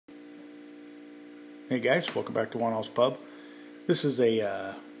Hey guys, welcome back to One Pub. This is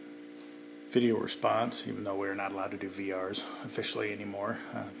a video response, even though we're not allowed to do VRs officially anymore,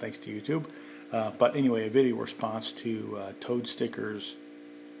 thanks to YouTube. But anyway, a video response to toadstkr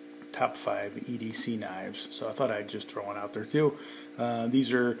top 5 EDC knives. So I thought I'd just throw one out there too.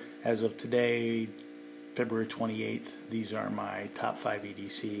 These are, as of today, February 28th, these are my top 5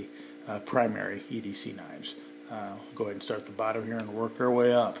 EDC, primary EDC knives. Go ahead and start at the bottom here and work our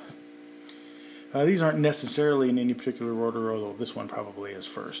way up. These aren't necessarily in any particular order, although this one probably is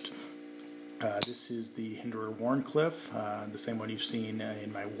first. This is the Hinderer Wharncliffe, the same one you've seen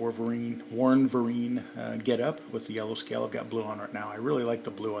in my Wharncliffe get-up with the yellow scale. I've got blue on right now. I really like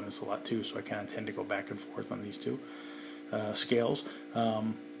the blue on this a lot too, so I kind of tend to go back and forth on these two scales.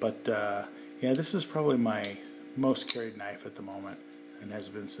 Yeah, this is probably my most carried knife at the moment, and has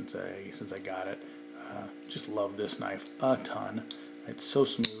been since I got it. Just love this knife a ton. It's so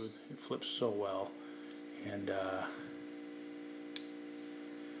smooth, it flips so well, and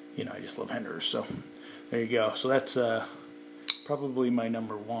you know, I just love Hinderers. So there you go. So that's probably my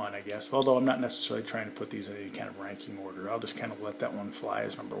number one, I guess. Although I'm not necessarily trying to put these in any kind of ranking order. I'll just kind of let that one fly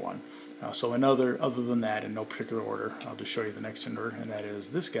as number one. So other than that, in no particular order, I'll just show you the next Hinderer, and that is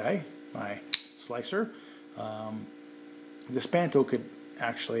this guy, my slicer. The Spanto could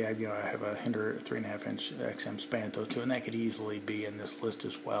actually, I have a Hinderer 3.5-inch XM Spanto too, and that could easily be in this list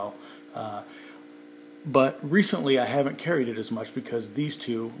as well. But recently I haven't carried it as much because these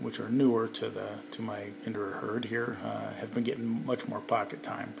two, which are newer to my Hinderer herd here, have been getting much more pocket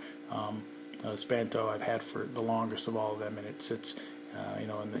time. The Spanto I've had for the longest of all of them, and it sits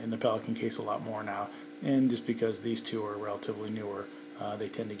in the Pelican case a lot more now. And just because these two are relatively newer, they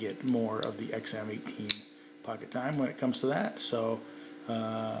tend to get more of the XM18 pocket time when it comes to that. So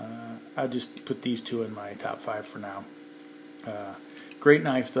I'll just put these two in my top 5 for now. Great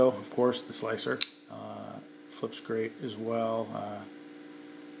knife though, of course, the slicer. Flips great as well.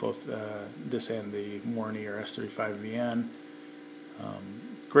 Both this and the Wharncliffe S35VN.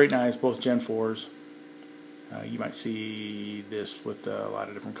 Great knives, both Gen 4s. You might see this with a lot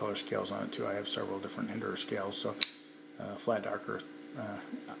of different color scales on it too. I have several different Hinderer scales, so flat dark earth,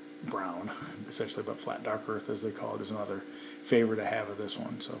 brown essentially, but flat dark earth as they call it is another favorite I have of this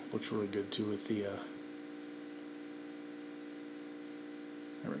one. So looks really good too with the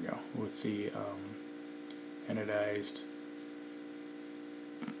there we go, with the anodized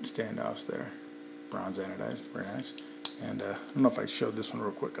standoffs there, bronze anodized, very nice. And I don't know if I showed this one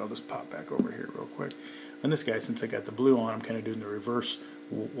real quick. I'll just pop back over here real quick. And this guy, since I got the blue on, I'm kind of doing the reverse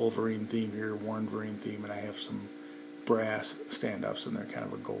Wolverine theme here, Wolverine theme, and I have some brass standoffs in there, kind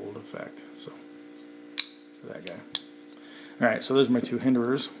of a gold effect. So that guy. All right, so those are my two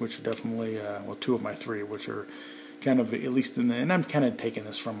Hinderers, which are definitely well, two of my three, which are kind of, at least in the, and I'm kind of taking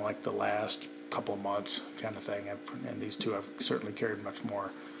this from like the last couple of months kind of thing, and these two I've certainly carried much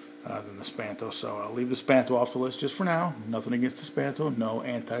more than the Spanto, so I'll leave the Spanto off the list just for now. Nothing against the Spanto, no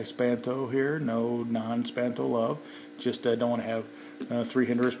anti-Spanto here, no non-Spanto love, just don't want to have 3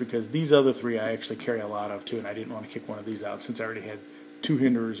 Hinderers, because these other 3 I actually carry a lot of too, and I didn't want to kick one of these out. Since I already had 2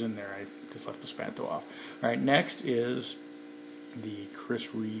 Hinderers in there, I just left the Spanto off. Alright, next is the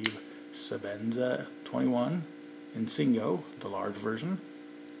Reeve Sebenza 21 Insingo, the large version.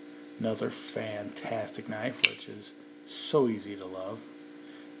 Another fantastic knife, which is so easy to love.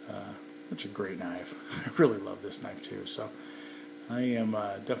 It's a great knife. I really love this knife too. So I am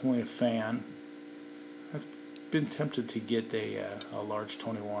definitely a fan. I've been tempted to get a large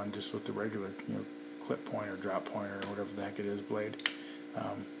 21 just with the regular, clip point or drop point or whatever the heck it is blade.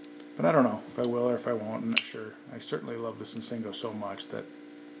 But I don't know if I will or if I won't. I'm not sure. I certainly love this Insingo so much that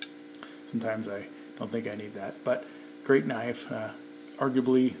sometimes I don't think I need that. But great knife.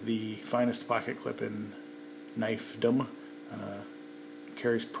 Arguably the finest pocket clip in knifedom.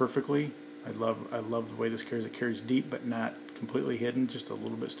 Carries perfectly. I love the way this carries. It carries deep but not completely hidden, just a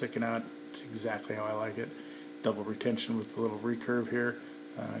little bit sticking out. It's exactly how I like it. Double retention with the little recurve here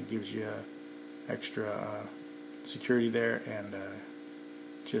gives you extra security there, and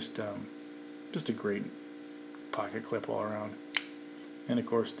just a great pocket clip all around. And of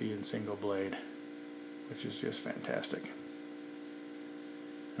course the Insingo blade, which is just fantastic.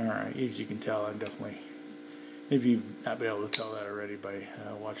 Alright, as you can tell, I'm definitely, if you've not been able to tell that already by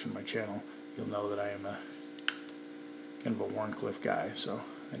watching my channel, you'll know that I am a kind of a Wharncliffe guy, so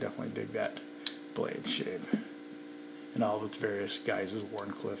I definitely dig that blade shape and all of its various guises,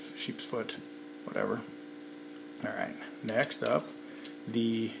 Wharncliffe, sheep's foot, whatever. Alright, next up,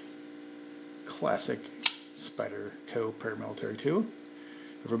 the classic Spyderco Para Military2.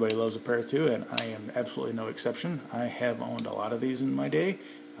 Everybody loves a Para 2, and I am absolutely no exception. I have owned a lot of these in my day.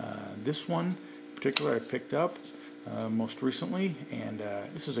 This one particular I picked up most recently, and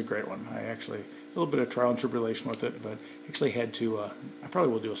this is a great one. I actually, a little bit of trial and tribulation with it, but actually had to, I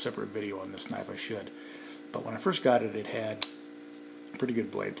probably will do a separate video on this knife, I should. But when I first got it, it had pretty good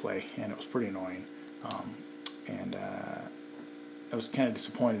blade play, and it was pretty annoying. I was kind of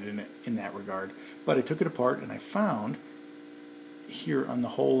disappointed in it in that regard. But I took it apart, and I found here on the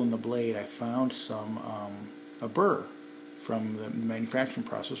hole in the blade, I found some a burr from the manufacturing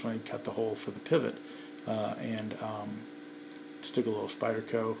process when I cut the hole for the pivot, stick a little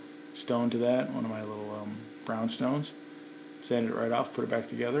Spyderco stone to that, one of my little brown stones, sand it right off, put it back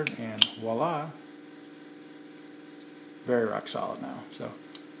together, and voila, very rock solid now. So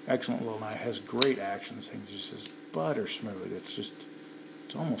excellent little knife, has great action. This thing just is butter smooth. It's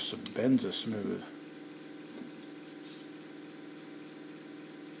almost Sebenza smooth.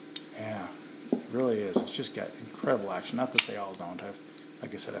 Yeah, it really is. It's just got incredible action. Not that they all don't have.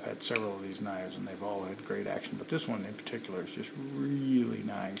 Like I said, I've had several of these knives and they've all had great action, but this one in particular is just really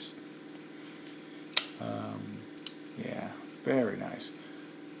nice. Yeah, very nice.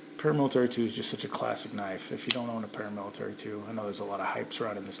 Paramilitary 2 is just such a classic knife. If you don't own a Paramilitary 2, I know there's a lot of hype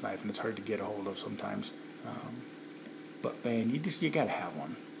surrounding this knife and it's hard to get a hold of sometimes. But man, you gotta have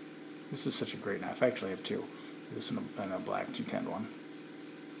one. This is such a great knife. I actually have two. This and a black G10 one.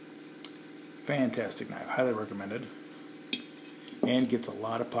 Fantastic knife, highly recommended. And gets a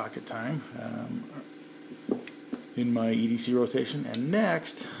lot of pocket time in my EDC rotation. And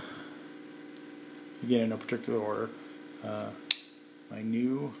next, again in no particular order, my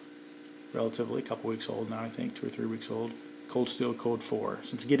new, relatively, a couple weeks old now, I think, 2 or 3 weeks old, Cold Steel Code 4.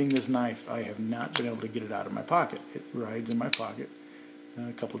 Since getting this knife, I have not been able to get it out of my pocket. It rides in my pocket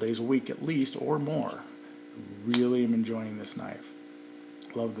a couple days a week at least, or more. Really am enjoying this knife.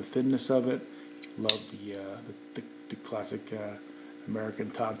 Love the thinness of it. Love the classic American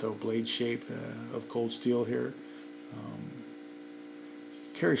Tonto blade shape of Cold Steel here.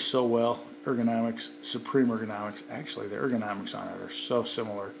 Carries so well. Ergonomics, supreme ergonomics. Actually, the ergonomics on it are so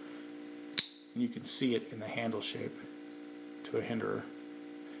similar. And you can see it in the handle shape to a Hinderer.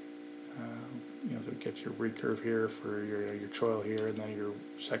 You know, to get your recurve here for your choil here, and then your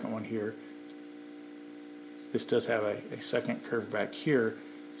second one here. This does have a second curve back here,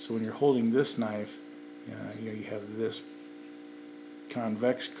 so when you're holding this knife, you know, you have this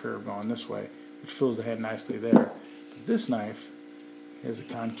convex curve going this way, which fills the hand nicely there. But this knife has a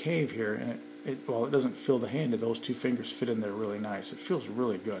concave here, and while it doesn't fill the hand, those two fingers fit in there really nice. It feels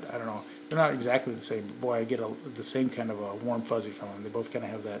really good. I don't know, they're not exactly the same, but boy, I get the same kind of a warm fuzzy from them. They both kind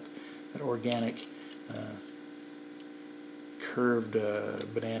of have that organic curved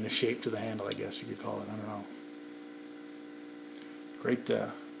banana shape to the handle, I guess you could call it. I don't know.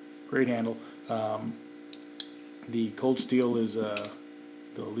 Great handle. The Cold Steel is the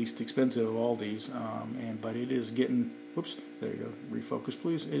least expensive of all these, but it is getting, whoops, there you go, refocus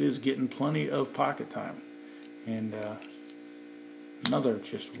please, it is getting plenty of pocket time, and another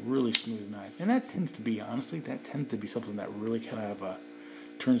just really smooth knife. And that tends to be, honestly, something that really kind of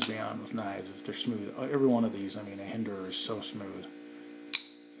turns me on with knives, if they're smooth. Every one of these, I mean, a Hinderer is so smooth.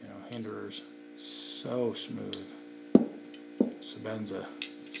 You know, Hinderer's so smooth. Sebenza,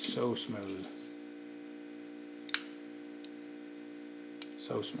 so smooth.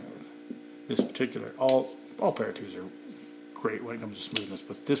 So smooth. This particular, all Para 2s are great when it comes to smoothness,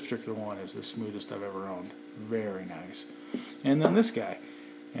 but this particular one is the smoothest I've ever owned. Very nice. And then this guy,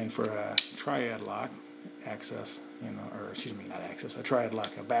 and for a triad lock access, you know, or excuse me, not access, a triad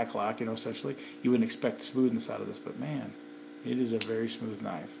lock, a back lock, you know, essentially, you wouldn't expect smoothness out of this, but man, it is a very smooth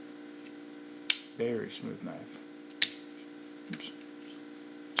knife. Very smooth knife. Oops.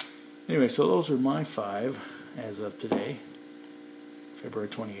 Anyway, so those are my 5 as of today, February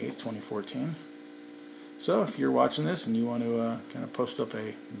 28th, 2014. So if you're watching this and you want to kind of post up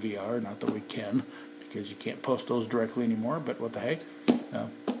a VR, not that we can, because you can't post those directly anymore, but what the heck,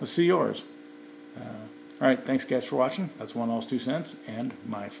 let's see yours. Alright, thanks guys for watching. That's 1 all's 2 cents, and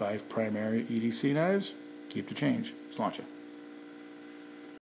my 5 primary EDC knives. Keep the change. Sláinte.